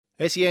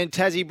SEN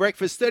Tassie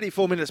Breakfast,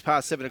 34 minutes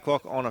past 7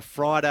 o'clock on a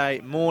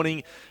Friday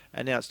morning.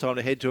 And now it's time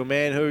to head to a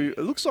man who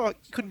it looks like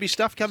couldn't be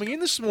stuffed coming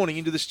in this morning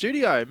into the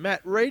studio.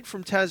 Matt Reid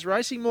from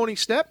Tasracing. Morning,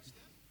 Snap.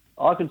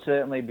 I could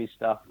certainly be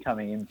stuffed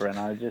coming in,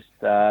 Breno, just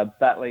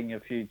battling a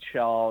few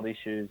child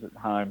issues at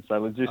home. So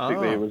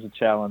logistically it was a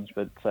challenge,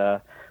 but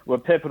we're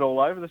peppered all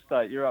over the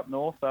state. You're up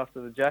north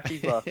after the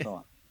Jackies last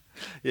night.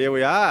 Yeah,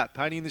 we are.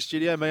 Painting in the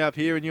studio, me up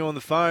here and you on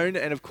the phone.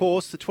 And, of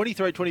course, the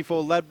 23-24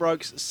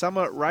 Ladbrokes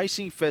Summer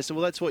Racing Festival.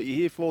 That's what you're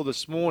here for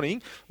this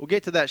morning. We'll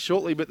get to that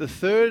shortly. But the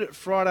third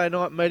Friday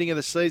night meeting of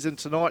the season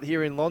tonight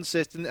here in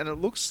Launceston, and it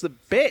looks the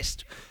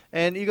best.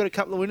 And you got a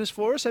couple of winners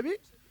for us, have you?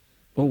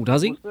 Oh,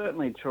 does he? We'll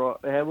certainly try.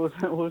 Yeah, we'll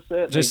certainly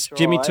Just try.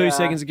 give me 2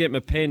 seconds to get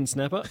my pen,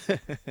 Snapper.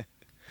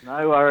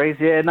 No worries.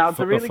 Yeah, no, it's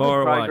a really good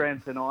Fire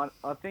program tonight.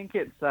 I think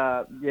it's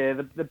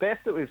the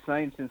best that we've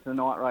seen since the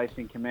night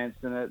racing commenced,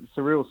 and it's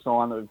a real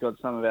sign that we've got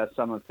some of our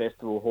summer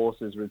festival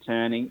horses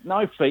returning.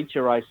 No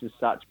feature races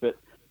such, but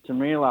some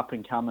real up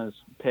and comers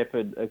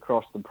peppered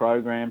across the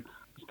program.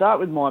 Start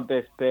with my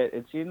best bet.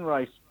 It's in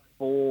race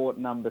 4,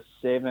 number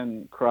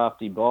 7,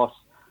 Crafty Boss.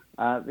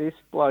 This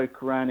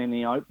bloke ran in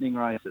the opening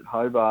race at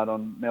Hobart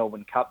on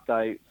Melbourne Cup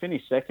Day.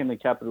 Finished second to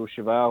Capital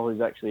Cheval,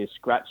 who's actually a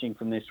scratching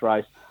from this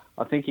race.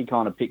 I think he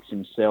kind of picks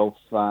himself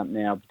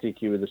now,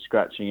 particularly with the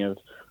scratching of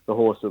the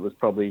horse that was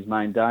probably his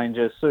main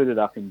danger. Suited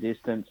up in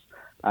distance.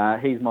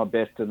 He's my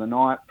best of the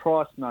night.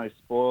 Price no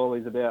spoil.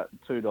 He's about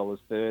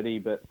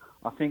 $2.30, but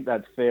I think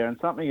that's fair. And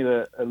something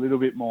at a little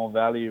bit more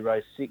value,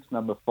 race 6,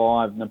 number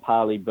 5,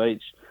 Nepali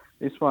Beach.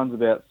 This one's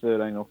about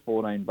 13 or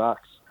 14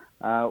 bucks.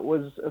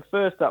 Was a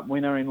first up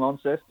winner in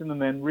Launceston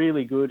and then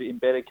really good in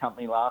better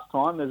company last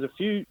time. There's a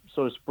few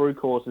sort of spruik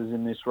horses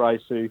in this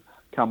race who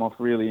come off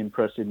really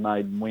impressive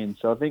maiden wins.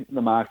 So I think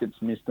the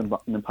market's missed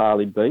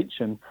Nepali Beach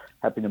and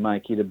happy to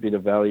make it a bit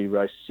of value,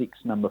 race 6,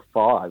 number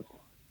 5.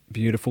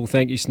 Beautiful.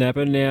 Thank you,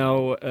 Snapper.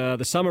 Now,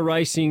 the Summer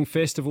Racing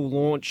Festival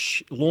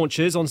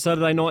launches on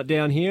Saturday night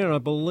down here, and I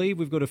believe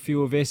we've got a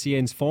few of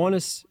SEN's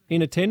finest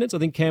in attendance. I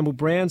think Campbell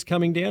Brown's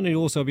coming down, and he'll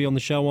also be on the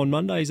show on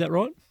Monday. Is that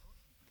right?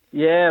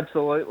 Yeah,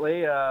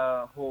 absolutely.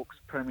 Hawke's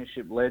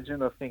premiership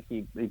legend. I think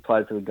he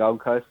played for the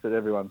Gold Coast, but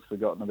everyone's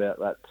forgotten about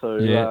that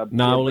too. Yeah,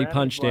 he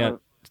punched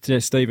out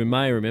Stephen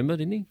May, remember,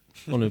 didn't he?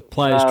 On a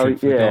players' trip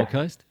for the Gold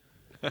Coast.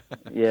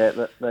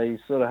 Yeah, they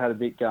sort of had a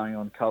bit going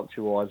on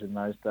culture-wise in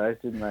those days,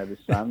 didn't they, the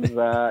Suns?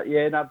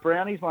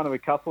 Brownie's one of a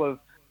couple of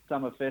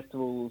summer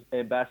festivals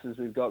ambassadors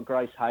we've got.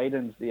 Grace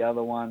Hayden's the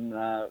other one.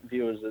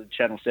 Viewers of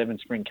Channel 7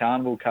 Spring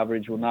Carnival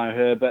coverage will know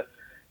her, but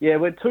yeah,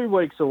 we're 2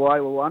 weeks away,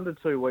 under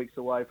 2 weeks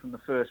away from the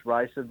first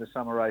race of the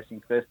Summer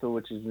Racing Festival,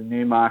 which is the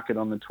Newmarket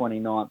on the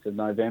 29th of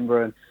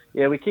November. And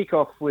yeah, we kick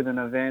off with an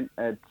event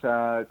at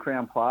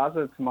Crown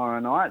Plaza tomorrow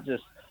night,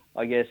 just,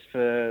 I guess,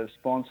 for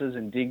sponsors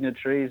and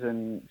dignitaries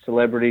and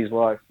celebrities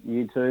like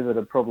you two that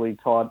are probably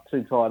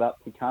too tied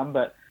up to come.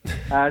 But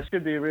it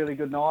should be a really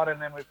good night.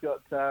 And then we've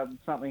got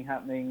something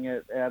happening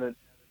out at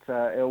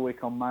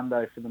Elwick on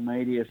Monday for the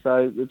media.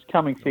 So it's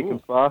coming thick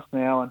and fast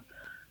now,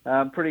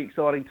 and pretty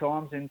exciting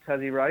times in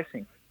Tassie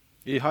racing.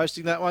 You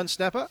hosting that one,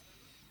 Snapper?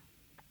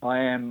 I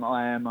am,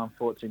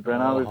 unfortunately,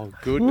 Breno. Oh,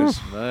 goodness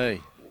me!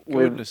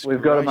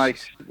 We've got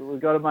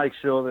to make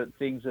sure that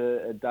things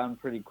are done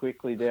pretty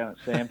quickly down at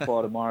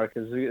Sandfly tomorrow,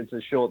 because it's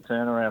a short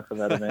turnaround for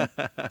that event.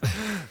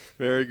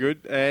 Very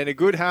good, and a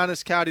good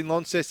harness card in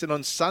Launceston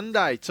on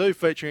Sunday too,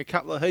 featuring a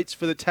couple of heats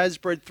for the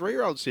Tasbred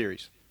 3-year-old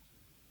series.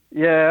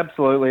 Yeah,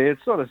 absolutely.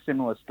 It's sort of a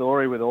similar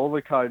story with all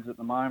the codes at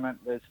the moment.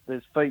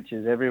 There's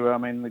features everywhere. I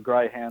mean, the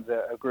Greyhounds,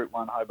 a Group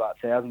 1 Hobart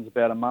 1000's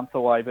about a month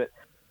away, but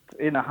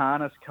in a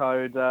harness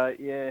code,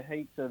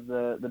 heats of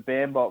the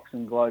Bandbox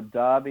and Globe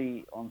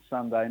Derby on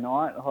Sunday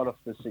night, hot off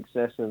the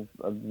success of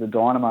the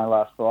Dynamo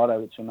last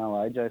Friday, which I know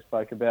AJ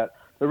spoke about.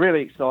 We're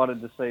really excited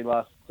to see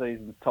last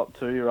season's top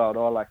 2-year-old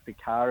Ilac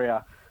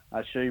Vicaria.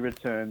 She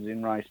returns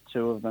in race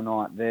 2 of the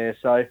night there.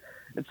 So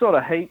it sort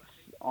of heats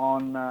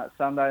on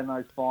Sunday, and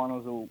those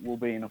finals will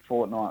be in a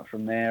fortnight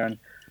from there.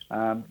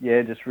 And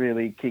just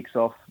really kicks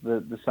off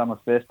the summer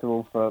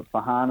festival for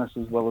harness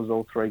as well as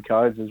all 3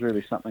 codes. There's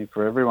really something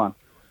for everyone.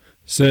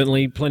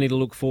 Certainly plenty to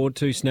look forward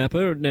to,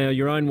 Snapper. Now,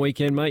 your own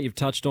weekend, mate, you've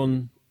touched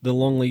on the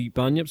Longley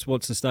Bunyips.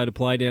 What's the state of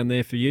play down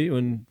there for you?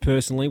 And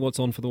personally, what's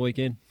on for the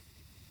weekend?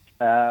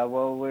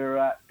 We're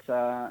at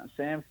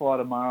Sandfly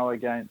tomorrow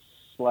against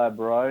Slab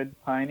Road,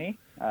 Paney.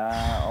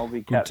 I'll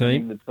be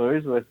captaining the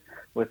twos with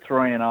We're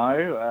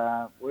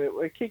 3-0.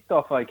 We're kicked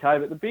off okay,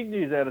 but the big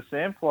news out of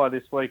Sandfly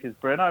this week, as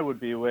Breno would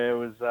be aware,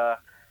 was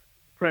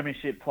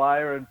Premiership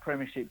player and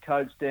Premiership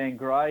coach Dan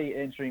Gray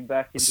entering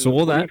back into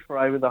the footy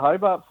fray with the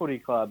Hobart Footy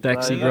Club.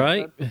 Daxie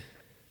Gray.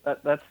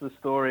 That's the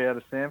story out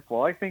of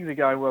Sandfly. Things are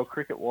going well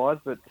cricket-wise,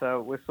 but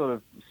we're sort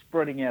of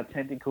spreading our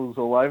tentacles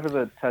all over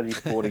the Tassie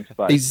sporting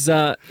space.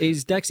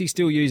 Is Daxie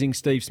still using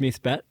Steve Smith's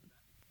bat?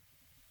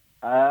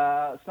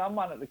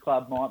 Someone at the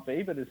club might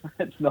be, but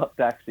it's not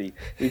Daxie.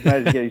 He's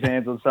managed to get his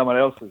hands on someone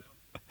else's.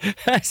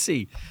 Has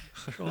he?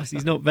 Christ,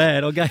 he's not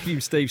bad. I gave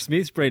him Steve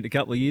Smith's brand a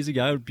couple of years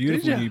ago.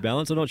 Beautiful New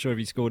Balance. I'm not sure if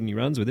he scored any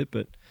runs with it,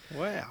 but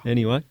wow.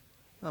 Anyway.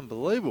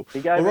 Unbelievable.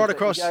 He gave, well, it,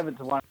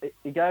 to,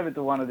 he gave it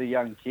to one of the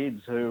young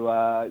kids who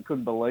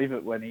couldn't believe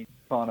it when he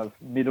kind of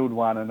middled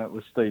one and it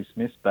was Steve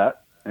Smith's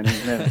bat. And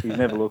he's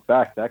never looked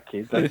back, that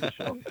kid, that's for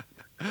sure.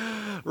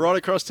 Right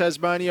across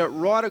Tasmania,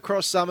 right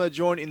across summer,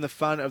 join in the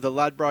fun of the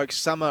Ladbrokes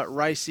Summer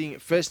Racing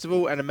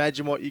Festival and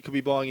imagine what you could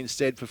be buying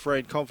instead. For free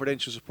and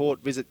confidential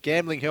support, visit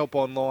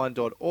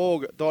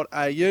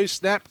gamblinghelponline.org.au.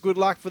 Snap, good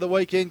luck for the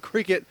weekend,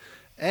 cricket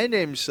and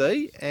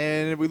MC,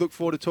 and we look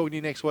forward to talking to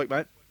you next week,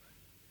 mate.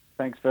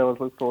 Thanks, fellas.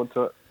 Look forward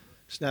to it.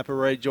 Snapper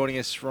Reid joining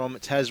us from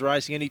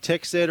Tasracing. Any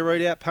text there to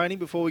read out, Pony,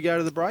 before we go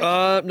to the break?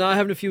 No,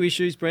 having a few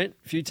issues, Brent.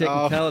 A few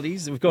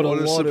technicalities. We've got a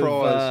lot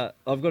of...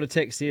 I've got a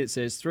text here. It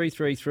says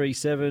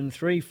 3337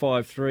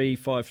 353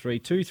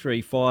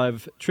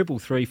 53235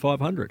 333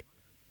 500.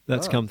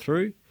 That's come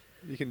through.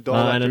 You can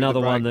dial that and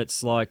another the one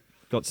that's like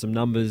got some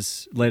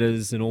numbers,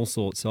 letters, and all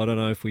sorts. So I don't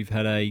know if we've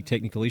had a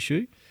technical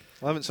issue.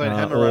 I haven't seen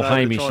Hammer run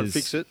over to try and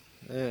fix it.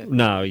 Yeah.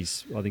 No, I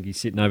think he's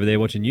sitting over there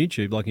watching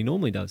YouTube like he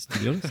normally does, to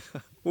be honest.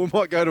 We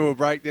might go to a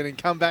break then and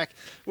come back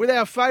with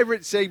our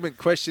favourite segment,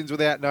 Questions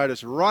Without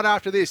Notice, right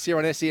after this here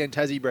on SEN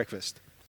Tassie Breakfast.